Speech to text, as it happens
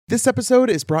This episode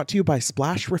is brought to you by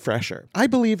Splash Refresher. I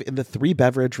believe in the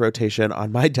 3-beverage rotation on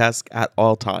my desk at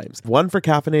all times. One for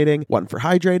caffeinating, one for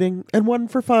hydrating, and one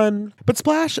for fun. But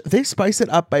Splash, they spice it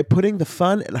up by putting the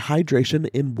fun and hydration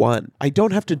in one. I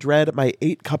don't have to dread my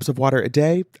 8 cups of water a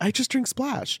day. I just drink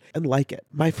Splash and like it.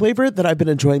 My flavor that I've been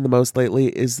enjoying the most lately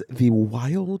is the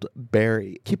Wild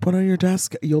Berry. Keep one on your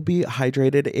desk. You'll be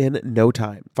hydrated in no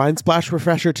time. Find Splash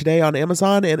Refresher today on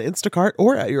Amazon and Instacart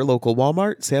or at your local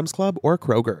Walmart, Sam's Club, or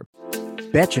Kroger.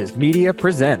 Betches Media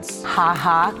presents Ha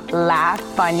ha, laugh,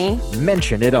 funny.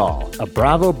 Mention It All, a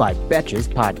Bravo by Betches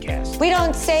podcast. We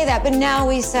don't say that, but now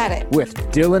we said it. With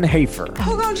Dylan Hafer.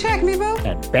 Who gonna check me, boo?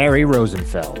 And Barry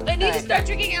Rosenfeld. I need to start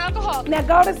drinking alcohol. Now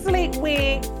go to sleep,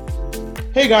 wig.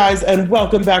 Hey guys, and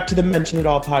welcome back to the Mention It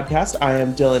All podcast. I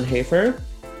am Dylan Hafer.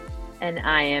 And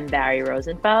I am Barry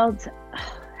Rosenfeld.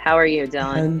 How are you,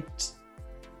 Dylan? And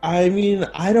I mean,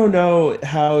 I don't know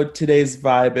how today's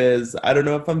vibe is. I don't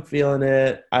know if I'm feeling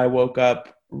it. I woke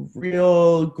up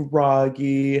real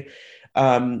groggy,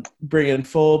 bringing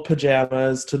full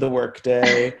pajamas to the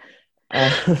workday.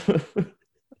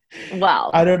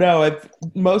 Well, I don't know.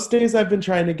 Most days I've been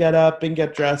trying to get up and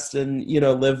get dressed and,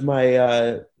 live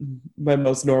my my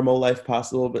most normal life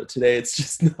possible. But today it's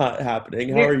just not happening.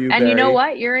 How are you, And Barry? you know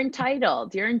what? You're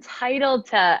entitled. You're entitled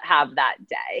to have that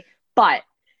day. But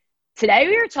today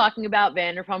we are talking about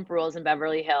Vanderpump Rules in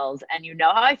Beverly Hills, and you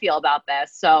know how I feel about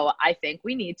this, so I think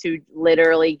we need to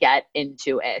literally get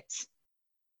into it.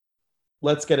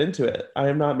 Let's get into it. I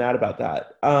am not mad about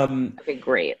that. Okay,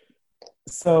 great.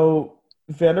 So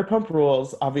Vanderpump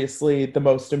Rules, obviously the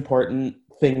most important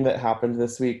thing that happened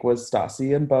this week was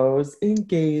Stassi and Beau's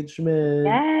engagement.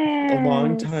 Yes. A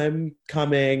long time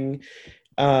coming.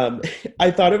 I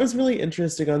thought it was really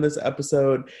interesting on this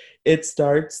episode. It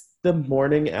starts the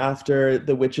morning after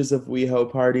the Witches of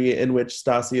WeHo party, in which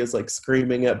Stassi is like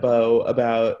screaming at Beau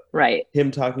about him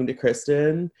talking to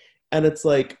Kristen. And it's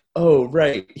like, oh,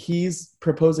 right, he's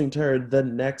proposing to her the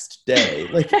next day.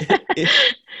 Like,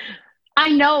 I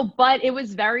know, but it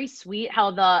was very sweet how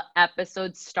the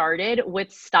episode started with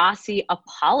Stassi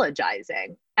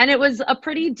apologizing. And it was a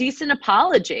pretty decent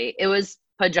apology. It was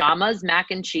pajamas, mac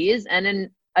and cheese,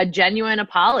 and a genuine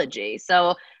apology.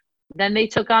 So then they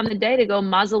took on the day to go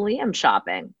mausoleum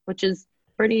shopping, which is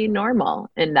pretty normal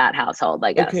in that household,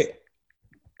 I guess. Okay,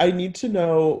 I need to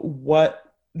know what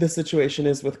the situation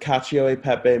is with cacio e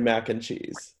pepe mac and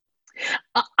cheese.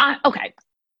 Okay.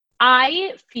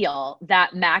 I feel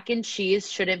that mac and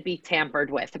cheese shouldn't be tampered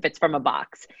with if it's from a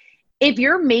box. If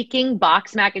you're making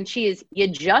box mac and cheese, you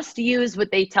just use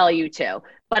what they tell you to.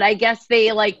 But I guess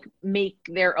they make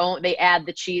their own, they add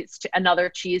the cheese, another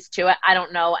cheese to it. I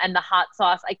don't know. And the hot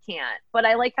sauce, I can't. But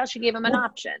I like how she gave him an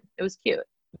option. It was cute.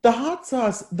 The hot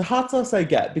sauce I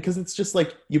get, because it's just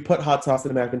like you put hot sauce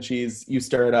in a mac and cheese, you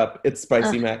stir it up, it's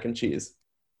spicy mac and cheese.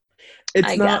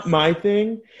 It's not my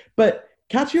thing, but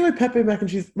cacio e pepe mac and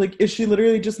cheese, like, is she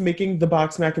literally just making the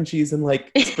box mac and cheese and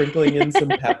like sprinkling in some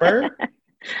pepper?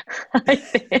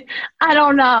 I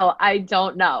don't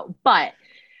know. But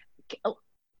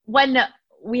when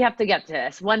we have to get to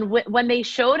this, when they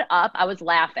showed up, I was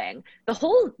laughing.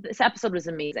 This episode was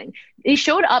amazing. They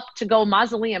showed up to go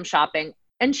mausoleum shopping,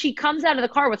 and she comes out of the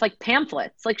car with like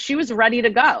pamphlets, like she was ready to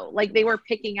go, like they were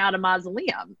picking out a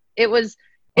mausoleum. It was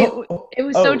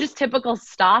so just typical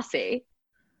Stassi.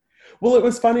 Well, it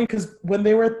was funny because when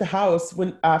they were at the house,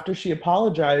 after she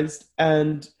apologized,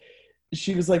 and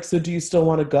she was like, so do you still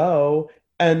want to go?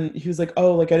 And he was like,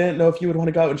 oh, like, I didn't know if you would want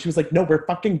to go. And she was like, no, we're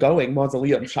fucking going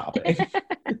mausoleum shopping.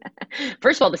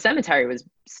 First of all, the cemetery was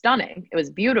stunning. It was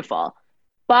beautiful.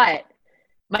 But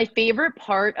my favorite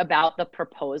part about the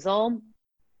proposal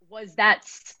was that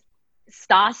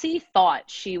Stassi thought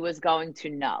she was going to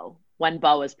know when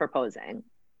Beau was proposing.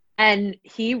 And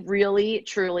he really,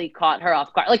 truly caught her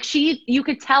off guard. Like you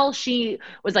could tell she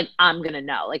was like, I'm going to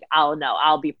know. Like, I'll know.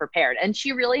 I'll be prepared. And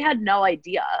she really had no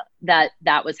idea that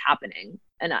was happening.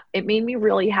 And it made me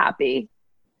really happy.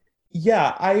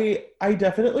 Yeah, I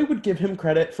definitely would give him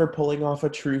credit for pulling off a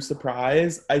true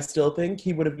surprise. I still think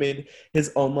he would have made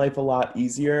his own life a lot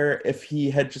easier if he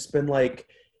had just been like,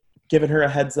 given her a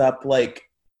heads up, like,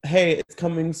 hey, it's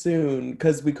coming soon,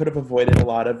 because we could have avoided a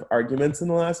lot of arguments in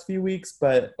the last few weeks.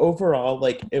 But overall,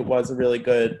 like, it was a really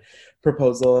good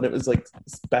proposal, and it was like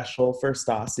special for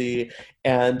Stassi.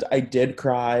 And I did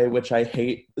cry, which I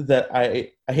hate that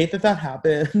that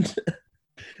happened.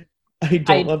 I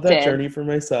don't love that journey for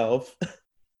myself.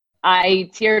 I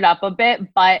teared up a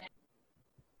bit, but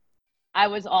I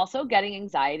was also getting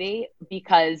anxiety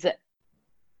because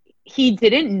he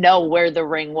didn't know where the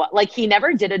ring was. Like, he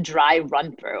never did a dry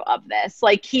run through of this.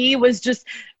 Like, he was just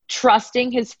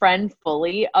trusting his friend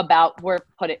fully about where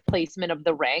placement of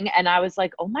the ring. And I was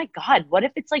like, oh my God, what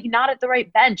if it's like not at the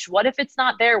right bench? What if it's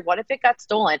not there? What if it got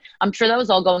stolen? I'm sure that was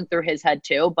all going through his head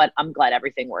too, but I'm glad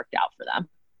everything worked out for them.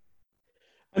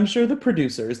 I'm sure the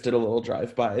producers did a little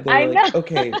drive-by. They I were like, know.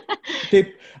 okay.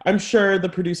 I'm sure the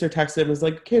producer texted him, was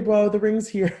like, okay, Bo, the ring's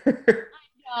here.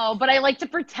 No, but I like to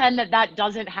pretend that that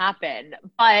doesn't happen.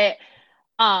 But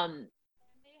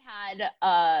they had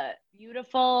a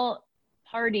beautiful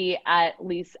party at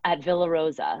Villa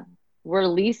Rosa, where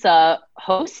Lisa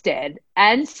hosted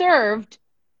and served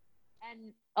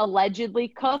and allegedly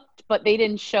cooked, but they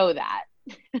didn't show that.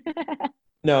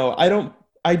 No,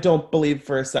 I don't believe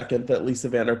for a second that Lisa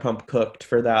Vanderpump cooked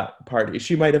for that party.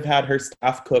 She might have had her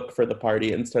staff cook for the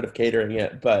party instead of catering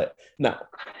it, but no.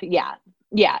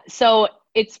 Yeah. So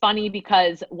it's funny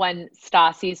because when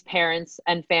Stassi's parents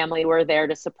and family were there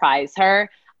to surprise her,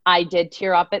 I did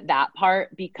tear up at that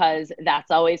part because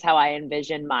that's always how I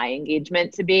envision my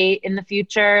engagement to be in the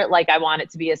future. Like, I want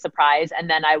it to be a surprise, and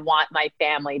then I want my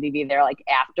family to be there like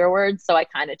afterwards. So I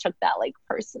kind of took that like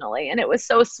personally, and it was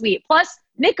so sweet. Plus,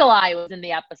 Nikolai was in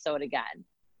the episode again.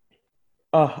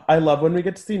 Oh, I love when we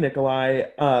get to see Nikolai.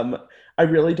 I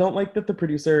really don't like that the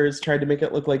producers tried to make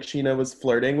it look like Sheena was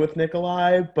flirting with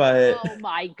Nikolai, but oh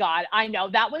my God, I know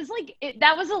that was like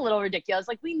that was a little ridiculous.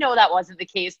 Like, we know that wasn't the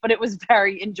case, but it was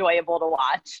very enjoyable to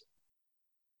watch.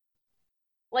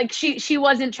 Like, she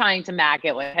wasn't trying to mac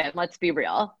it with him. Let's be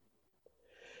real.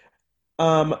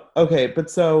 Okay,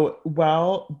 but so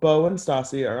while Bo and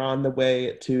Stassi are on the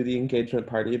way to the engagement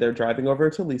party, they're driving over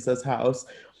to Lisa's house.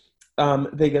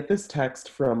 They get this text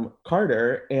from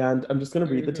Carter, and I'm just going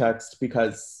to read the text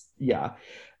because, yeah.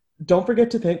 Don't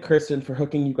forget to thank Kristen for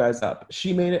hooking you guys up.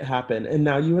 She made it happen, and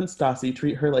now you and Stassi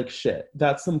treat her like shit.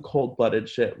 That's some cold-blooded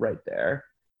shit right there.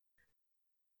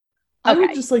 Okay. I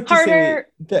would just like to say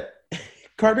that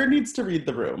Carter needs to read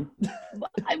the room.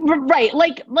 Right.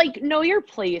 Like know your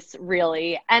place,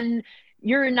 really. And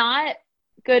you're not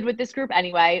good with this group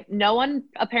anyway. No one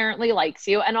apparently likes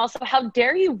you. And also, how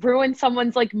dare you ruin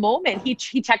someone's like moment? He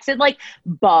texted like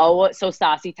Bo, so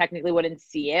Stassi technically wouldn't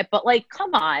see it. But like,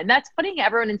 come on, that's putting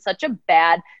everyone in such a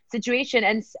bad situation.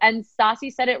 And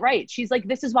Stassi said it right. She's like,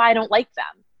 this is why I don't like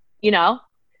them, you know?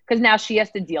 Because now she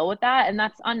has to deal with that, and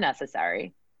that's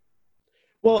unnecessary.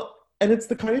 Well, and it's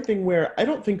the kind of thing where I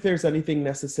don't think there's anything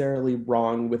necessarily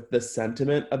wrong with the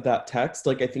sentiment of that text.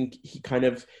 Like, I think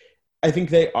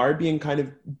they are being kind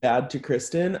of bad to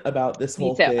Kristen about this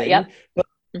whole thing. Yep.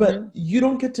 But you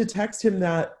don't get to text him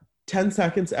that 10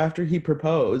 seconds after he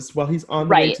proposed while he's on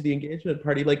the way to the engagement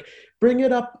party. Like, bring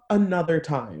it up another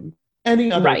time,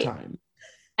 any other time.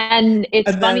 And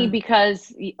it's funny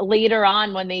because later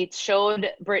on when they showed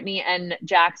Brittany and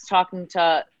Jax talking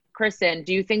to Kristen,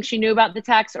 do you think she knew about the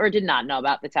text or did not know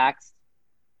about the text?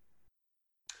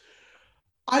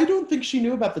 I don't think she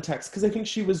knew about the text because I think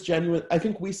she was genuine. I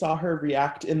think we saw her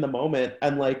react in the moment.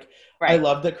 And like, I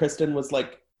love that Kristen was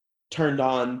like turned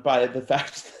on by the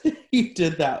fact that he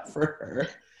did that for her.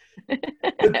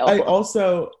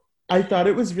 I thought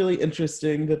it was really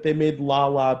interesting that they made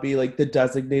Lala be like the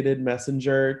designated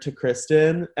messenger to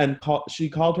Kristen. And she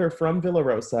called her from Villa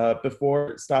Rosa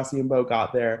before Stassi and Bo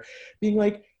got there, being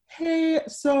like, hey,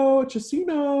 so just so you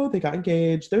know, they got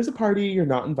engaged. There's a party. You're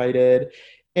not invited.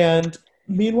 And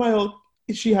meanwhile,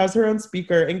 she has her on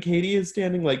speaker and Katie is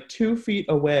standing like 2 feet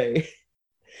away.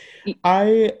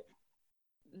 That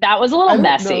was a little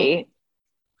messy.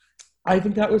 I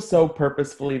think that was so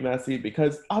purposefully messy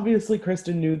because obviously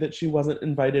Kristen knew that she wasn't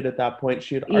invited at that point.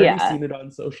 She had already seen it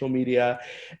on social media.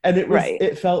 And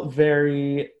it felt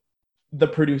very, the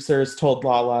producers told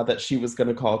Lala that she was going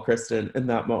to call Kristen in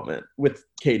that moment with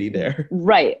Katie there.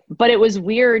 Right. But it was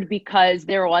weird because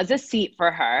there was a seat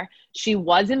for her. She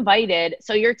was invited.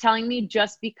 So you're telling me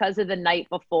just because of the night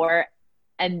before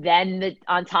and then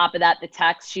on top of that, the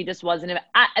text, she just wasn't.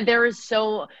 There is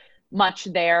so much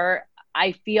there.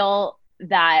 I feel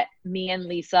that me and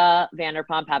Lisa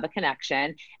Vanderpump have a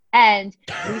connection. And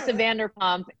Lisa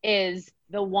Vanderpump is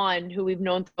the one who we've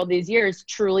known for all these years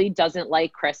truly doesn't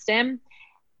like Kristen.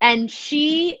 And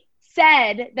she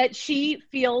said that she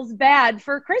feels bad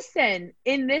for Kristen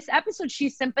in this episode.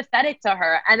 She's sympathetic to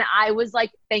her. And I was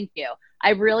like, thank you.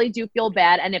 I really do feel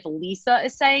bad. And if Lisa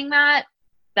is saying that,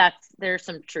 there's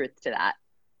some truth to that.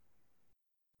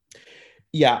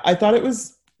 Yeah, I thought it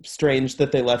was strange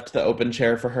that they left the open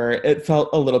chair for her. It felt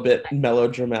a little bit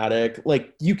melodramatic.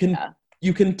 Like, you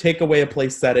can take away a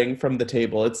place setting from the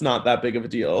table. It's not that big of a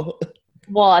deal.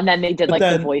 Well, and then they did the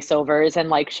voiceovers and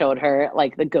like showed her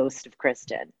like the ghost of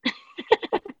Kristen.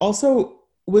 Also,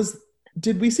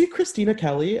 did we see Christina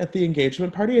Kelly at the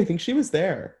engagement party? I think she was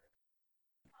there.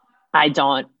 I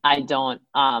don't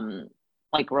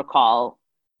like recall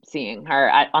seeing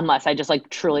her unless I just like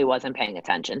truly wasn't paying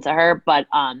attention to her. But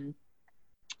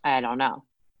I don't know.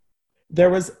 There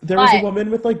was a But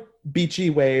woman with like beachy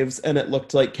waves, and it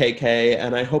looked like KK,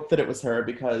 and I hope that it was her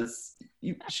because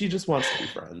she just wants to be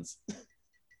friends.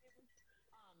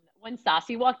 when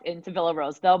Stassi walked into Villa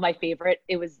Rose, though, my favorite,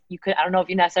 I don't know if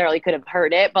you necessarily could have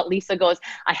heard it, but Lisa goes,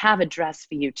 I have a dress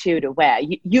for you too to wear.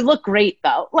 You look great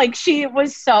though. Like she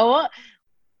was so off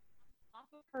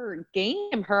of her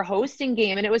game, her hosting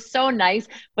game. And it was so nice.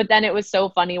 But then it was so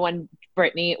funny when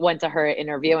Brittany went to her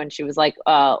interview and she was like,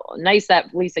 nice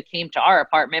that Lisa came to our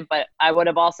apartment, but I would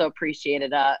have also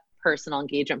appreciated a personal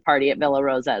engagement party at Villa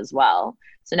Rosa as well.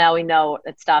 So now we know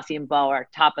that Stassi and Beau are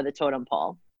top of the totem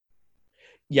pole.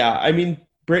 Yeah, I mean,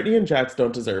 Brittany and Jax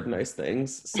don't deserve nice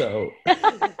things, so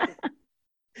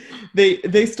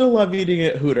they still love eating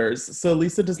at Hooters. So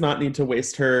Lisa does not need to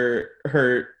waste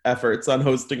her efforts on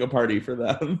hosting a party for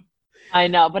them. I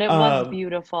know, but it was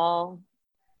beautiful.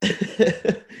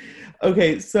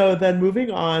 Okay, so then moving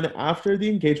on, after the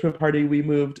engagement party, we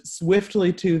moved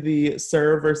swiftly to the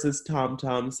SUR versus Tom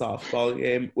Tom softball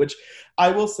game, which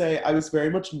I will say I was very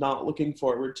much not looking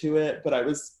forward to it, but I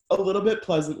was a little bit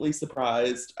pleasantly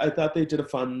surprised. I thought they did a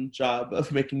fun job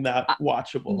of making that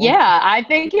watchable. Yeah, I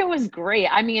think it was great.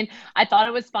 I mean, I thought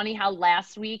it was funny how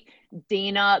last week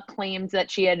Dana claimed that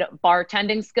she had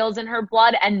bartending skills in her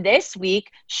blood, and this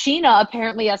week Sheena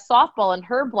apparently has softball in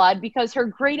her blood because her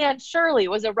great aunt Shirley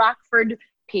was a Rockford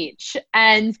peach.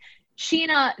 And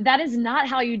Sheena, that is not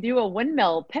how you do a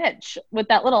windmill pitch with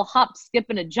that little hop, skip,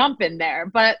 and a jump in there.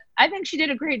 But I think she did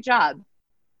a great job.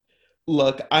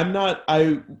 Look, I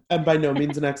am by no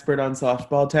means an expert on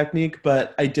softball technique,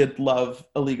 but I did love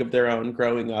A League of Their Own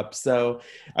growing up. So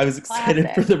I was excited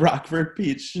for the Rockford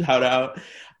Peach shout out.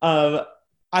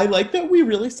 I like that we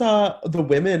really saw the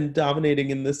women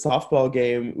dominating in this softball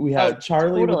game. We had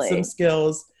Charlie with some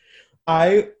skills.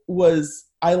 I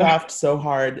laughed so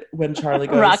hard when Charlie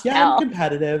goes, Raquel. Yeah, I'm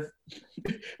competitive.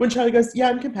 When Charlie goes, yeah,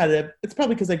 I'm competitive. It's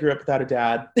probably because I grew up without a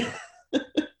dad.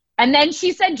 And then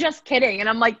she said, just kidding. And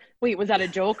I'm like, wait, was that a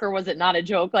joke or was it not a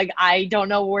joke? Like, I don't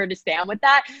know where to stand with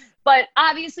that. But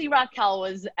obviously Raquel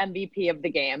was MVP of the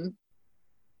game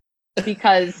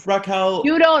because Raquel,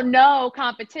 you don't know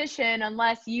competition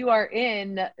unless you are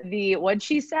in the, what'd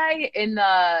she say? In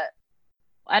the,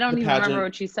 I don't even remember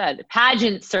what she said.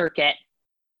 Pageant circuit,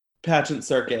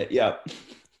 yep.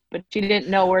 But she didn't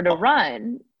know where to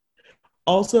run.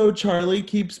 Also, Charlie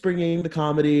keeps bringing the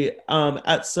comedy.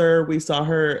 At SUR, we saw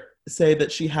her say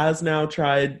that she has now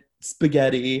tried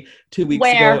spaghetti 2 weeks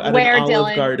ago at an Olive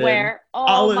Dylan? Garden. Where?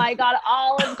 Oh my God,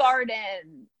 Olive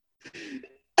Garden.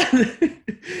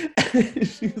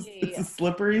 It's a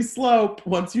slippery slope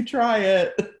once you try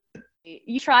it.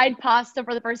 You tried pasta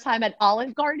for the first time at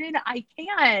Olive Garden? I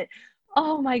can't.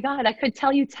 Oh my God, I could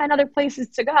tell you 10 other places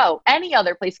to go. Any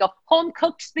other place to go. Home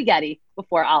cooked spaghetti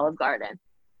before Olive Garden.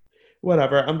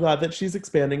 Whatever. I'm glad that she's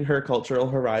expanding her cultural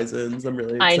horizons. I'm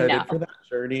really excited for that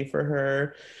journey for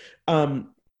her.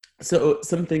 So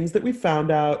some things that we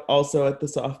found out also at the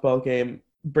softball game.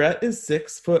 Brett is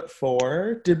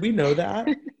 6'4". Did we know that?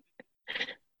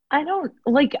 I don't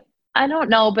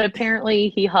know, but apparently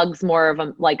he hugs more of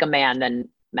a man than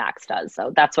Max does.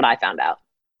 So that's what I found out.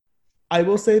 I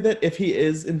will say that if he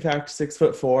is in fact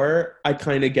 6'4", I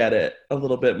kind of get it a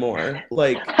little bit more.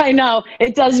 Like, I know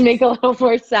it does make a little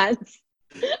more sense.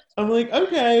 I'm like,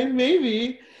 okay,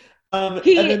 maybe. And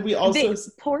then we also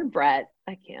poor Brett.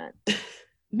 I can't.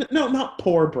 No, not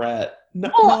poor Brett.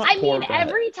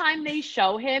 Every time they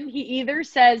show him, he either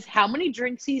says how many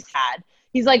drinks he's had.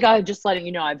 He's like, oh, just letting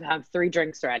you know, I've had 3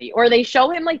 drinks already. Or they show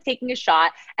him like taking a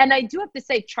shot. And I do have to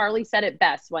say, Charlie said it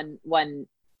best when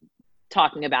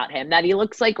talking about him, that he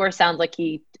looks like or sounds like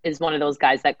he is one of those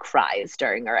guys that cries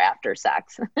during or after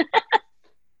sex.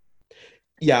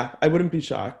 Yeah, I wouldn't be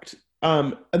shocked.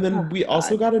 And then we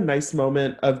also got a nice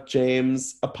moment of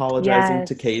James apologizing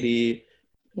to Katie,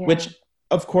 which,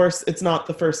 of course, it's not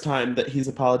the first time that he's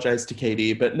apologized to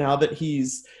Katie, but now that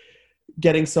he's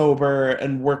getting sober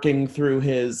and working through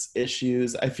his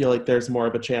issues, I feel like there's more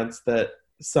of a chance that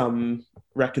some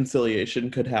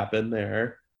reconciliation could happen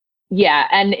there. Yeah,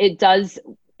 and it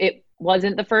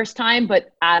wasn't the first time,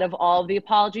 but out of all of the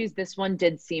apologies, this one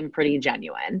did seem pretty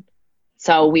genuine.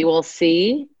 So we will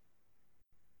see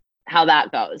how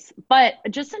that goes. But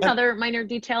just another minor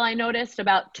detail I noticed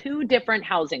about 2 different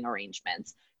housing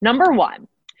arrangements. Number 1,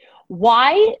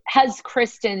 why has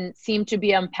Kristen seemed to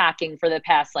be unpacking for the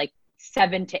past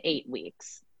 7 to 8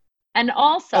 weeks? And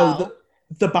also,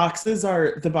 the boxes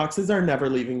are never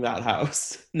leaving that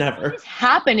house. Never. What is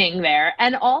happening there?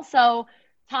 And also,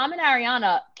 Tom and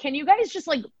Ariana, can you guys just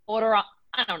like order,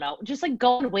 I don't know, just like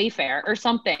go on Wayfair or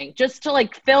something just to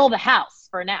like fill the house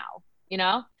for now, you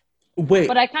know? Wait,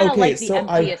 But I kind of okay, like the so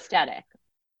empty aesthetic.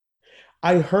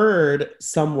 I heard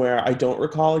somewhere, I don't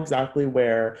recall exactly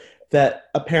where, that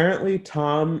apparently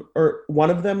Tom or one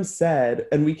of them said,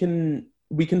 and we can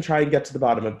try and get to the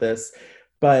bottom of this,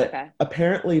 but Okay.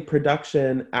 apparently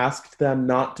production asked them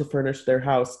not to furnish their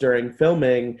house during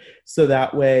filming, so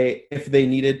that way if they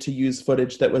needed to use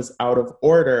footage that was out of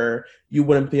order, you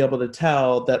wouldn't be able to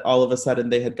tell that all of a sudden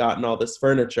they had gotten all this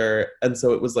furniture, and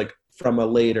so it was like from a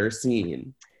later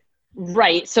scene.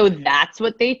 Right. So that's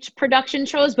what production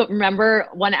chose. But remember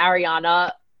when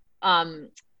Ariana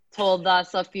told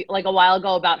us a while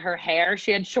ago about her hair?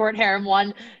 She had short hair in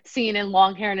one scene and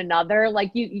long hair in another.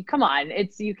 Like you come on.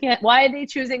 You can't, why are they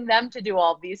choosing them to do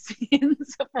all these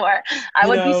scenes for? I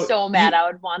would be so mad. I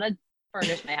would want to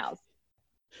furnish my house.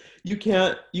 You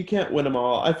can't win them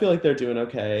all. I feel like they're doing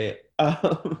okay.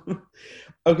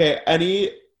 Okay,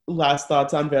 any last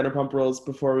thoughts on Vanderpump Rules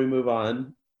before we move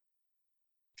on?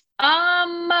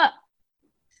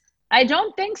 I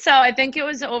don't think so. I think it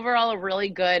was overall a really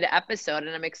good episode, and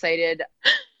I'm excited.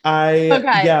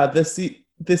 Yeah, this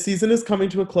season is coming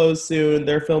to a close soon.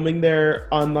 They're filming their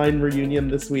online reunion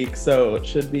this week, so it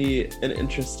should be an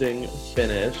interesting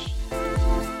finish.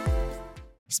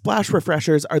 Splash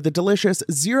Refreshers are the delicious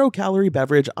zero-calorie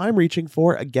beverage I'm reaching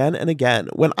for again and again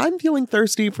when I'm feeling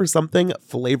thirsty for something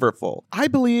flavorful. I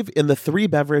believe in the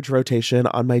 3-beverage rotation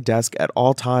on my desk at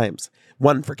all times.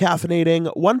 One for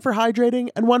caffeinating, one for hydrating,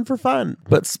 and one for fun.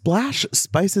 But Splash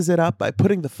spices it up by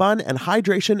putting the fun and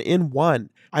hydration in one.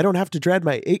 I don't have to dread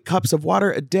my 8 cups of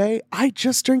water a day. I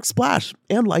just drink Splash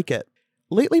and like it.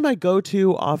 Lately, my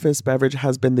go-to office beverage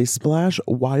has been the Splash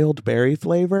Wild Berry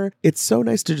flavor. It's so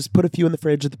nice to just put a few in the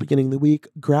fridge at the beginning of the week,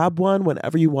 grab one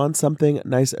whenever you want something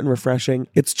nice and refreshing.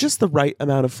 It's just the right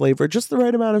amount of flavor, just the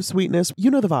right amount of sweetness. You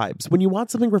know the vibes. When you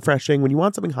want something refreshing, when you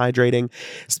want something hydrating,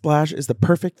 Splash is the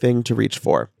perfect thing to reach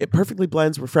for. It perfectly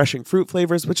blends refreshing fruit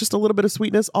flavors with just a little bit of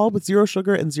sweetness, all with 0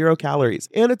 sugar and 0 calories.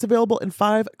 And it's available in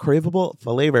 5 craveable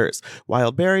flavors.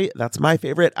 Wild Berry, that's my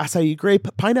favorite, acai grape,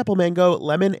 pineapple mango,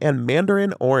 lemon, and mandarin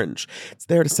orange. It's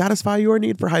there to satisfy your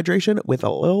need for hydration with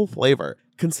a little flavor.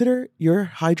 Consider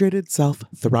your hydrated self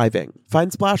thriving.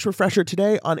 Find Splash Refresher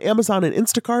today on Amazon and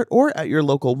Instacart or at your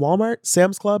local Walmart,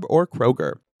 Sam's Club, or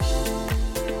Kroger.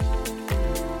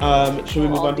 Should we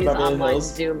move on to Beverly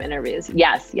Hills? Zoom interviews.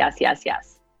 Yes.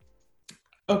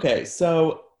 Okay,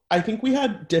 so I think we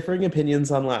had differing opinions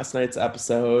on last night's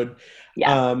episode.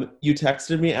 Yeah. You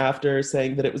texted me after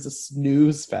saying that it was a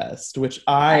snooze fest, which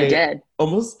I did.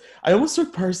 I almost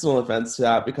took personal offense to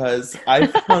that because I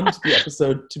found the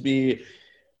episode to be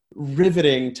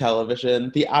riveting television.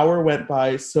 The hour went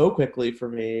by so quickly for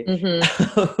me.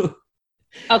 Mm-hmm.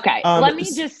 Okay, let me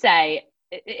just say,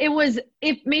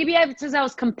 because I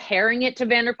was comparing it to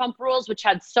Vanderpump Rules, which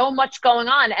had so much going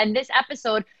on, and this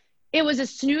episode, it was a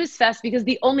snooze fest because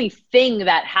the only thing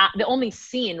the only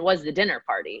scene was the dinner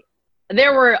party.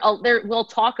 We'll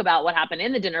talk about what happened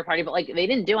in the dinner party, but like they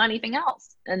didn't do anything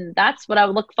else. And that's what I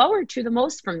would look forward to the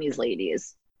most from these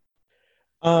ladies.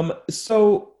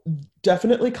 So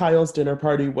definitely Kyle's dinner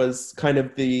party was kind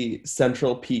of the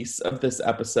central piece of this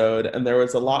episode, and there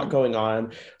was a lot going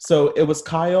on. So it was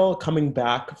Kyle coming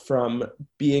back from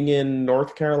being in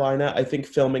North Carolina, I think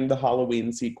filming the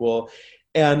Halloween sequel.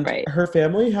 And her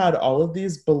family had all of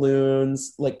these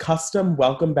balloons, like custom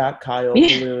Welcome Back Kyle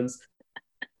balloons.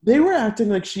 They were acting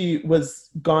like she was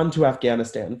gone to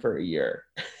Afghanistan for a year.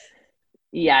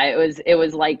 Yeah, it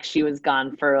was like she was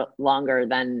gone for longer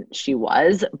than she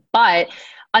was. But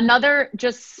another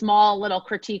just small little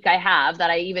critique I have,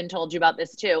 that I even told you about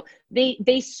this too,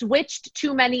 they switched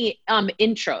too many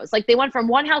intros. Like they went from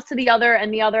one house to the other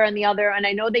and the other and the other. And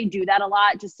I know they do that a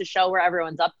lot just to show where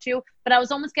everyone's up to. But I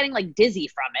was almost getting like dizzy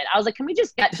from it. I was like, can we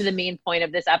just get to the main point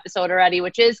of this episode already,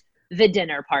 which is the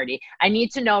dinner party? I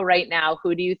need to know right now,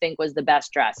 who do you think was the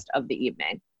best dressed of the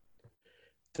evening?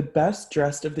 The best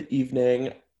dressed of the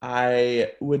evening,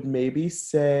 I would maybe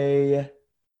say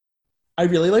I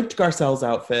really liked Garcelle's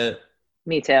outfit.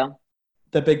 Me too.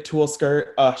 The big tulle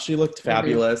skirt. She looked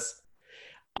fabulous.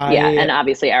 Mm-hmm. And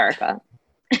obviously Erica.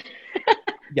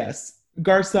 Yes.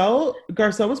 Garcelle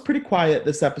was pretty quiet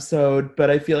this episode, but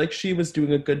I feel like she was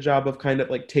doing a good job of kind of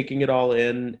like taking it all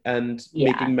in and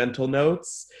making mental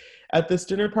notes at this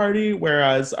dinner party,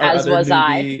 whereas our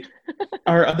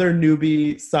other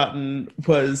newbie Sutton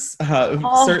was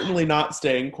certainly not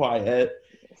staying quiet.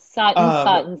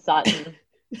 Sutton.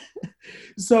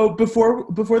 So before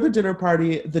the dinner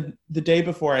party, the day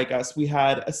before, I guess, we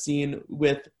had a scene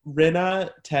with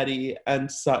Rinna, Teddy,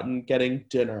 and Sutton getting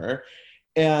dinner.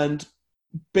 And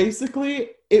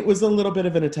basically it was a little bit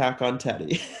of an attack on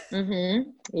Teddy. Mm-hmm.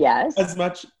 Yes. As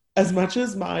much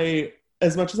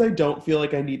as I don't feel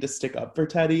like I need to stick up for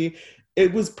Teddy,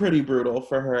 it was pretty brutal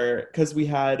for her because we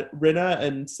had Rinna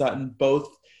and Sutton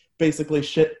both basically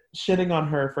shitting on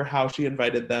her for how she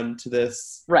invited them to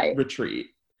this retreat.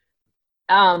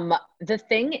 The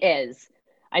thing is,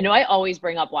 I know I always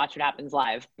bring up Watch What Happens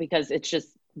Live because it's just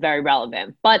very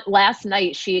relevant. But last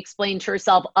night she explained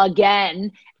herself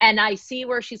again, and I see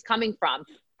where she's coming from.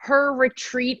 Her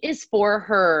retreat is for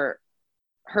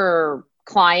her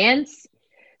clients.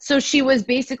 So she was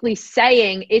basically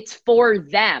saying it's for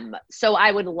them. So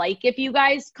I would like if you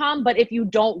guys come, but if you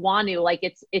don't want to, like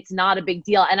it's not a big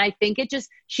deal. And I think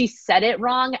she said it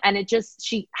wrong, and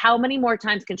how many more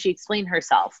times can she explain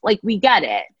herself? Like, we get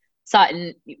it.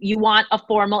 Sutton, you want a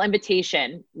formal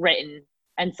invitation written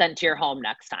and sent to your home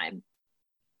next time.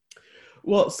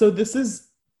 Well, so this is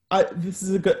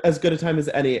as good a time as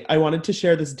any. I wanted to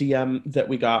share this DM that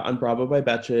we got on Bravo by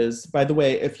Betches. By the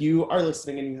way, if you are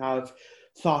listening and you have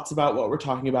thoughts about what we're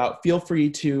talking about, feel free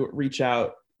to reach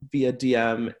out via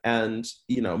DM and,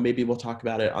 maybe we'll talk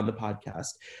about it on the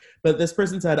podcast. But this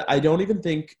person said, I don't even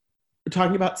think,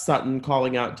 talking about Sutton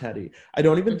calling out Teddy, I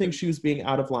don't even think she was being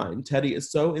out of line. Teddy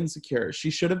is so insecure. She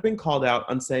should have been called out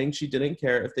on saying she didn't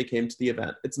care if they came to the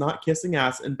event. It's not kissing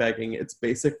ass and begging. It's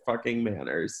basic fucking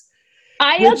manners.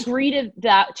 I agree to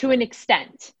that to an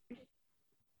extent.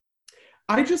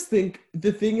 I just think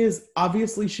the thing is,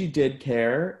 obviously she did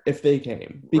care if they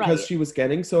came because she was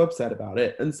getting so upset about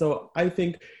it. And so I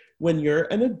think when you're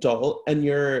an adult and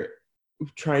you're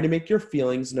trying to make your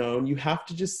feelings known, you have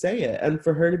to just say it. And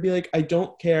for her to be like, I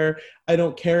don't care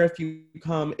if you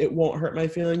come, it won't hurt my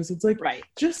feelings. It's like,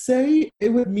 just say it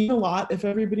would mean a lot if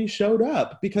everybody showed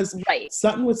up, because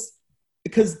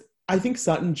I think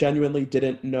Sutton genuinely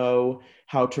didn't know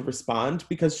how to respond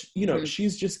because,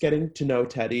 she's just getting to know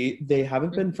Teddy. They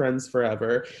haven't been friends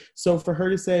forever. So for her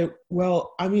to say,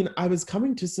 well, I mean, I was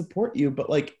coming to support you, but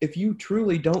like, if you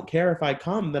truly don't care if I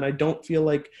come, then I don't feel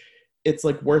like it's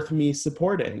like worth me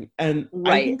supporting. And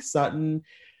I think Sutton,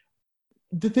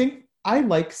 I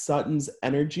like Sutton's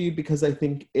energy because I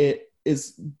think it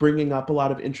is bringing up a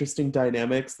lot of interesting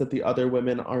dynamics that the other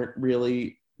women aren't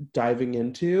really diving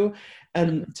into.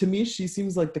 And to me, she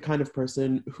seems like the kind of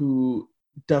person who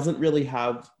doesn't really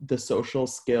have the social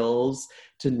skills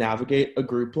to navigate a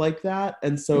group like that.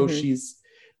 And so she's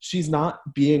not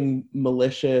being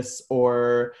malicious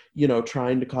or,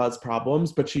 trying to cause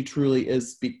problems, but she truly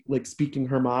is speaking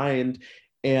her mind.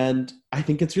 And I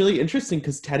think it's really interesting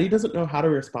because Teddy doesn't know how to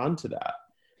respond to that.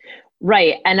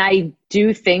 Right. And I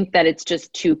do think that it's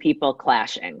just two people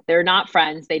clashing. They're not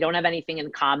friends. They don't have anything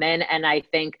in common. And I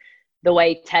think the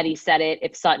way Teddy said it,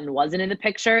 if Sutton wasn't in the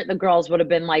picture, the girls would have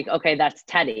been like, okay, that's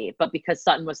Teddy. But because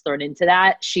Sutton was thrown into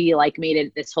that, she made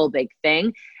it this whole big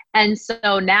thing. And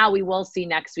so now we will see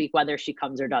next week whether she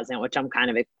comes or doesn't, which I'm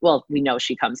we know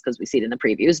she comes because we see it in the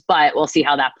previews, but we'll see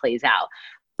how that plays out.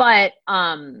 But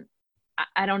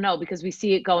I don't know, because we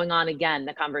see it going on again,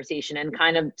 the conversation, and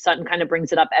Sutton kind of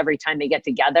brings it up every time they get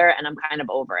together, and I'm kind of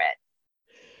over it.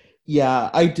 Yeah,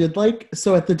 I did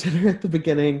so at the dinner at the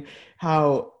beginning,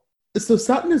 so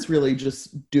Sutton is really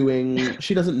just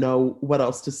she doesn't know what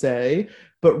else to say,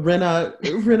 but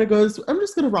Rinna goes, I'm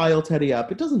just going to rile Teddy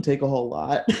up. It doesn't take a whole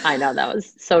lot. I know, that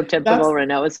was so typical.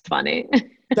 Rinna. It was funny.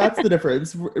 That's the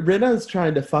difference. Rinna is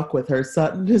trying to fuck with her.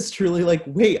 Sutton is truly like,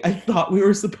 wait, I thought we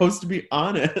were supposed to be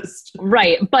honest.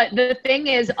 Right. But the thing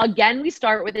is, again, we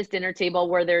start with this dinner table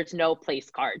where there's no place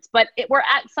cards, but we're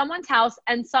at someone's house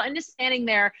and Sutton is standing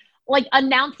there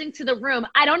announcing to the room,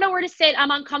 I don't know where to sit.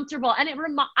 I'm uncomfortable. And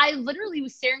I literally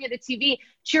was staring at the TV.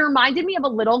 She reminded me of a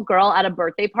little girl at a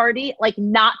birthday party,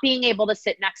 not being able to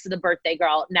sit next to the birthday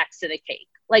girl next to the cake.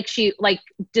 She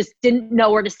just didn't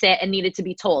know where to sit and needed to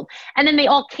be told. And then they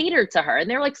all catered to her and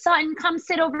they're like, Sutton, come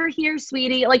sit over here,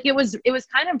 sweetie. It was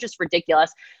kind of just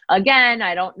ridiculous. Again,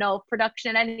 I don't know if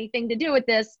production had anything to do with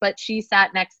this, but she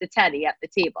sat next to Teddy at the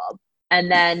table. And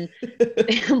then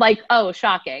oh,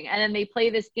 shocking. And then they play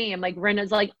this game. Rinna's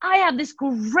like, I have this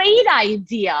great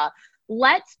idea.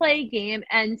 Let's play a game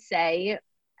and say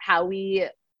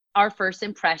our first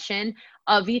impression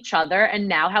of each other and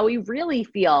now how we really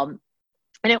feel.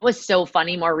 And it was so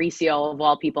funny. Mauricio, of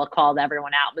all people, called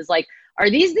everyone out. It was like, are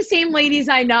these the same ladies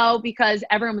I know? Because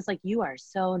everyone was like, you are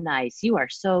so nice. You are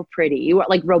so pretty. You are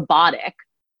robotic.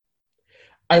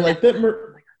 I love that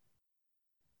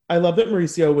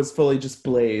Mauricio was fully just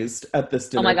blazed at this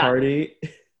dinner party.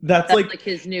 That's like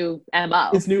his new MO.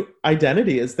 His new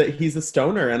identity is that he's a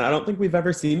stoner, and I don't think we've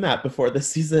ever seen that before this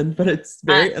season, but it's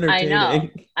very entertaining. I know.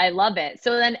 I love it.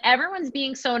 So then everyone's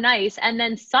being so nice, and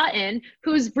then Sutton,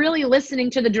 who's really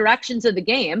listening to the directions of the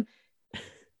game,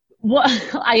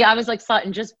 I was like,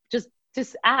 Sutton, just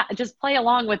play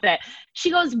along with it. She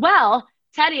goes, well,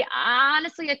 Teddi,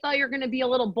 honestly, I thought you were going to be a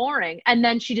little boring. And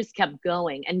then she just kept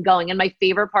going and going. And my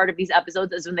favorite part of these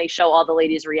episodes is when they show all the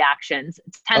ladies' reactions.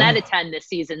 It's 10 out of 10 this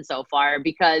season so far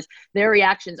because their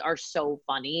reactions are so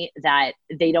funny that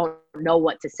they don't know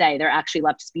what to say. They're actually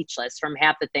left speechless from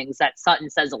half the things that Sutton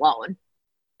says alone.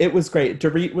 It was great.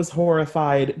 Dorit was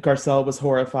horrified. Garcelle was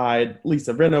horrified.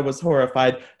 Lisa Rinna was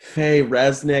horrified. Faye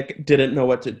Resnick didn't know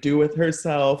what to do with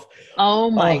herself.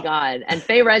 Oh my God. And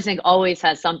Faye Resnick always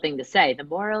has something to say. The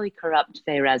morally corrupt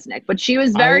Faye Resnick. But she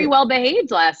was very well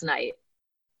behaved last night.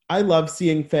 I love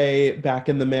seeing Faye back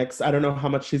in the mix. I don't know how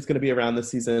much she's going to be around this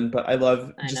season, but I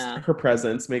love her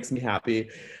presence. Makes me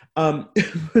happy.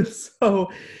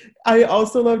 So I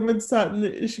also love when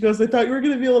Sutton, she goes, I thought you were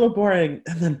going to be a little boring.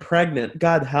 And then pregnant.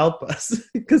 God help us.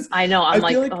 Because I know. I'm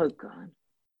like, oh God.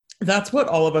 That's what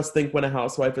all of us think when a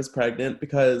housewife is pregnant,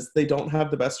 because they don't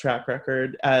have the best track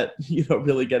record at,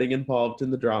 really getting involved in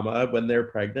the drama when they're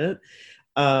pregnant.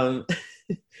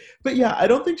 But yeah, I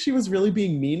don't think she was really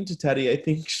being mean to Teddi. I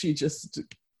think she just,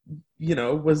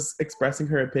 was expressing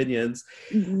her opinions.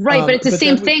 Right. But it's the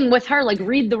same thing with her. Like,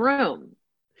 read the room.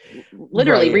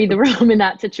 Literally read the room in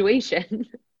that situation.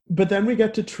 But then we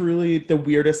get to truly the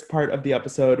weirdest part of the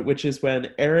episode, which is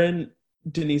when Aaron,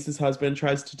 Denise's husband,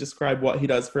 tries to describe what he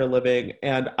does for a living.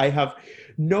 And I have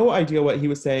no idea what he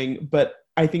was saying, but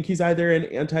I think he's either an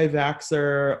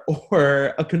anti-vaxxer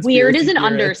or a conspiracy Weird is an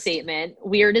theorist. understatement.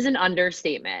 Weird is an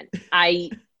understatement.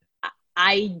 I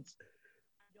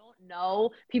don't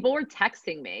know. People were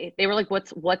texting me. They were like,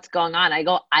 what's going on? I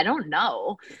go, I don't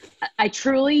know. I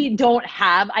truly don't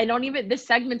have, this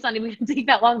segment's not even going to take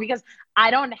that long because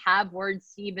I don't have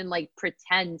words to even like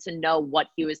pretend to know what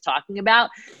he was talking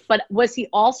about. But was he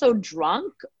also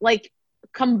drunk? Like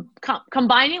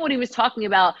combining what he was talking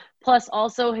about plus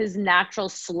also his natural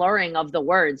slurring of the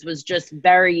words was just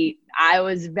I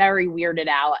was very weirded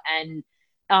out. And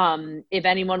if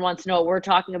anyone wants to know what we're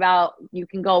talking about, you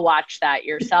can go watch that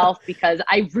yourself because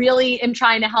I really am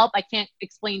trying to help. I can't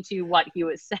explain to you what he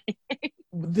was saying.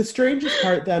 The strangest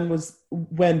part then was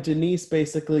when Denise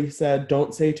basically said,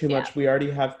 don't say too much. We already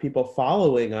have people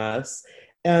following us.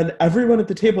 And everyone at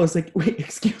the table is like, wait,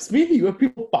 excuse me, you have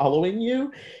people following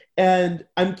you? And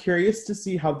I'm curious to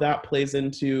see how that plays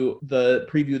into the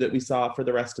preview that we saw for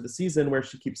the rest of the season, where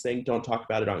she keeps saying, don't talk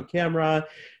about it on camera,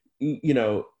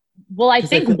 Well, I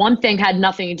think one thing had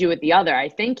nothing to do with the other. I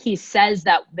think he says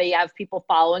that they have people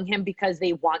following him because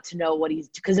they want to know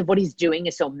because of what he's doing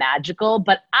is so magical.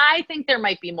 But I think there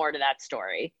might be more to that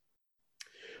story.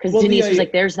 Because Denise was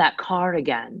like, there's that car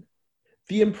again.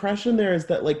 The impression there is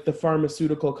that like the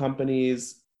pharmaceutical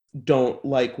companies don't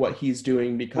like what he's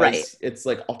doing because it's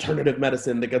like alternative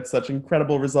medicine that gets such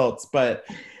incredible results. But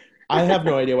I have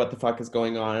no idea what the fuck is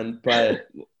going on. But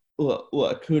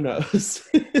look, who knows?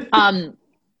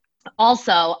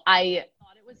 Also, I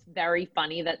thought it was very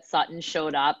funny that Sutton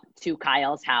showed up to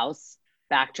Kyle's house,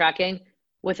 backtracking,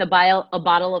 with a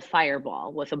bottle of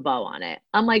Fireball with a bow on it.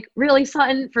 I'm like, really,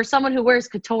 Sutton? For someone who wears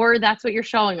couture, that's what you're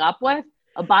showing up with?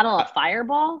 A bottle of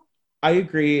Fireball? I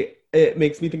agree. It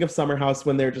makes me think of Summer House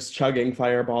when they're just chugging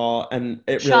Fireball, and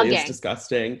it really is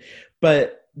disgusting.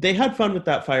 But they had fun with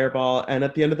that Fireball, and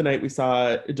at the end of the night, we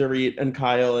saw Dorit and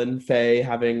Kyle and Faye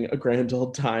having a grand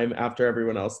old time after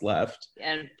everyone else left.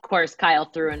 And of course, Kyle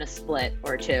threw in a split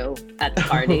or two at the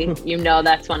party.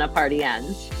 That's when a party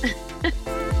ends.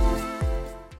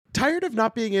 Tired of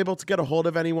not being able to get a hold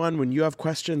of anyone when you have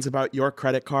questions about your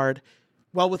credit card?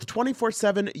 Well, with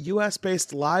 24/7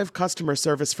 US-based live customer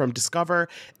service from Discover,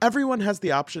 everyone has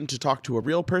the option to talk to a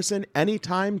real person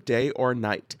anytime, day or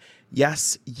night.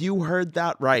 Yes, you heard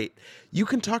that right. You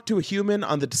can talk to a human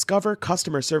on the Discover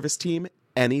customer service team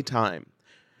anytime.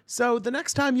 So the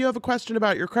next time you have a question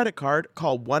about your credit card,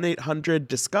 call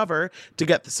 1-800-DISCOVER to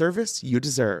get the service you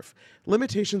deserve.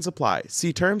 Limitations apply.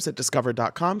 See terms at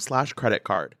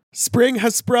discover.com/creditcard. Spring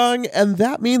has sprung, and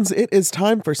that means it is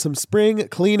time for some spring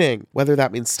cleaning. Whether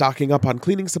that means stocking up on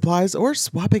cleaning supplies or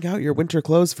swapping out your winter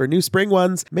clothes for new spring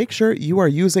ones, make sure you are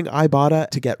using Ibotta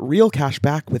to get real cash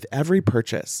back with every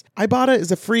purchase. Ibotta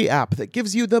is a free app that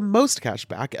gives you the most cash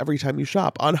back every time you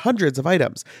shop on hundreds of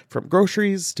items, from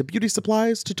groceries to beauty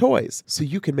supplies to toys, so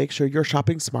you can make sure you're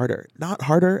shopping smarter, not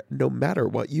harder, no matter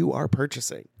what you are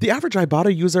purchasing. The average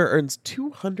Ibotta user earns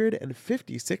Jones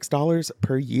 $256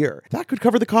 per year. That could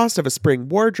cover the cost of a spring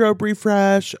wardrobe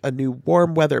refresh, a new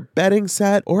warm weather bedding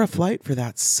set, or a flight for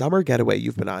that summer getaway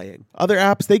you've been eyeing. Other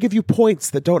apps, they give you points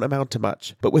that don't amount to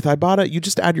much. But with Ibotta, you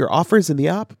just add your offers in the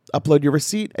app, upload your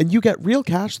receipt, and you get real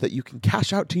cash that you can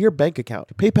cash out to your bank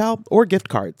account, PayPal, or gift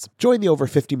cards. Join the over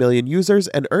 50 million users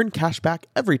and earn cash back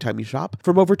every time you shop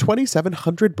from over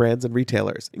 2,700 brands and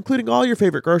retailers, including all your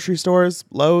favorite grocery stores,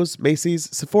 Lowe's, Macy's,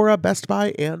 Sephora, Best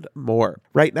Buy, and more.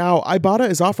 Right now, Ibotta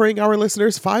is offering our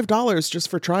listeners $5 just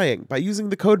for trying by using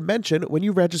the code MENTION when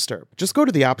you register. Just go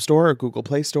to the App Store or Google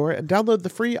Play Store and download the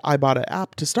free Ibotta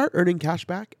app to start earning cash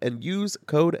back and use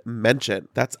code MENTION.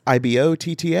 That's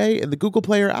IBOTTA in the Google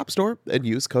Play or App Store and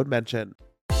use code MENTION.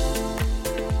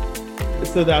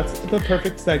 So that's the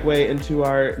perfect segue into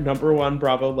our number one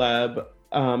Bravo Leb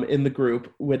in the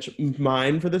group, which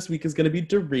mine for this week is going to be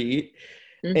Dorit.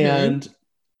 Mm-hmm. And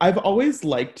I've always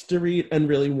liked Dorit and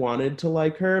really wanted to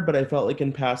like her, but I felt like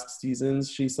in past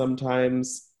seasons, she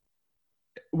sometimes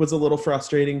was a little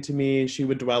frustrating to me. She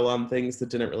would dwell on things that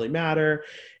didn't really matter.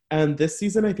 And this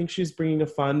season, I think she's bringing a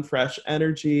fun, fresh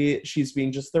energy. She's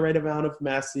being just the right amount of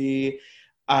messy.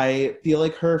 I feel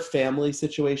like her family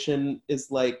situation is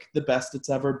like the best it's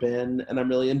ever been. And I'm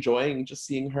really enjoying just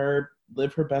seeing her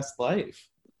live her best life.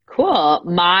 Cool.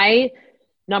 My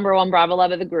number one Bravo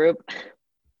Love of the group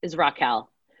is Raquel.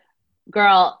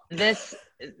 Girl, this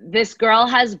girl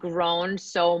has grown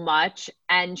so much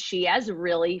and she has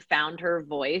really found her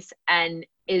voice and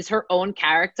is her own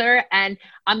character. And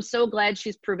I'm so glad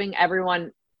she's proving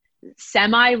everyone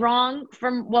semi-wrong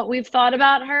from what we've thought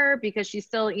about her, because she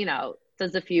still,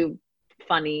 does a few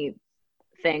funny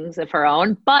things of her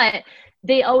own, but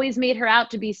they always made her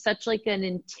out to be such like an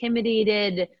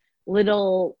intimidated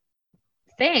little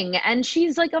thing. And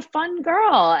she's like a fun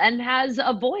girl and has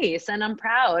a voice, and I'm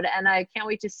proud. And I can't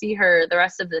wait to see her the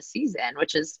rest of the season,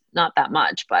 which is not that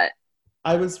much, but.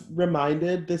 I was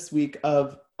reminded this week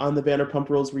of on the Vanderpump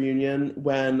Rules reunion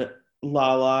when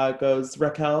Lala goes,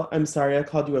 Raquel, I'm sorry I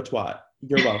called you a twat.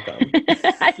 You're welcome.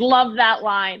 I love that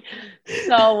line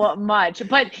so much.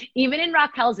 But even in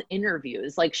Raquel's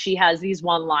interviews, like she has these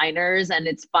one-liners and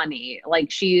it's funny.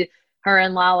 Like her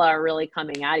and Lala are really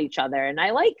coming at each other. And I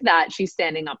like that she's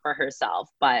standing up for herself,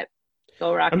 but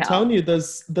go Raquel. I'm telling you,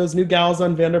 those new gals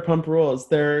on Vanderpump Rules,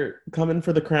 they're coming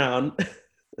for the crown.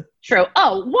 True.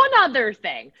 Oh, one other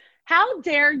thing. How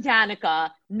dare Danica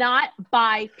not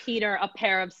buy Peter a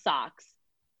pair of socks?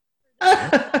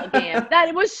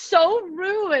 That was so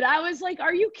rude. I was like,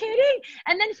 are you kidding?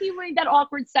 And then he made that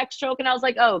awkward sex joke and I was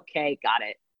like, okay, got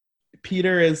it.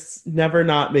 Peter is never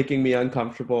not making me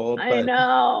uncomfortable. But I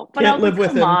know. But can't live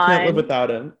with him. Can't live without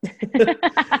him.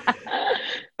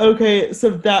 Okay,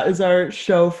 so that is our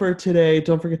show for today.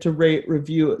 Don't forget to rate,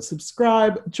 review,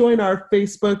 subscribe, join our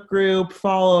Facebook group,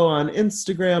 follow on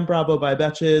Instagram, Bravo by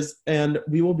Betches, and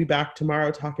we will be back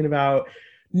tomorrow talking about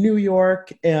New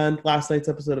York and last night's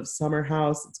episode of Summer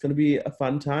House. It's going to be a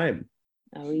fun time.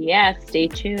 Oh, yeah. Stay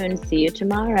tuned. See you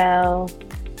tomorrow.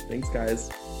 Thanks,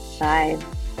 guys. Bye.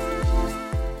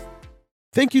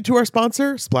 Thank you to our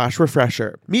sponsor, Splash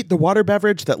Refresher. Meet the water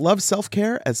beverage that loves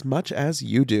self-care as much as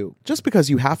you do. Just because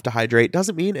you have to hydrate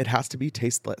doesn't mean it has to be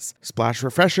tasteless. Splash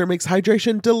Refresher makes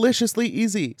hydration deliciously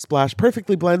easy. Splash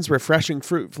perfectly blends refreshing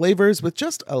fruit flavors with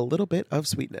just a little bit of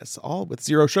sweetness, all with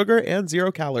 0 sugar and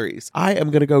 0 calories. I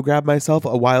am going to go grab myself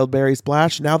a wild berry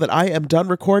splash now that I am done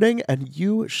recording, and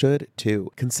you should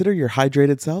too. Consider your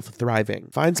hydrated self thriving.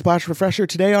 Find Splash Refresher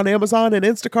today on Amazon and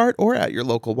Instacart or at your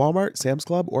local Walmart, Sam's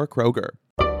Club, or Kroger.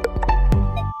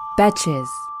 Betches.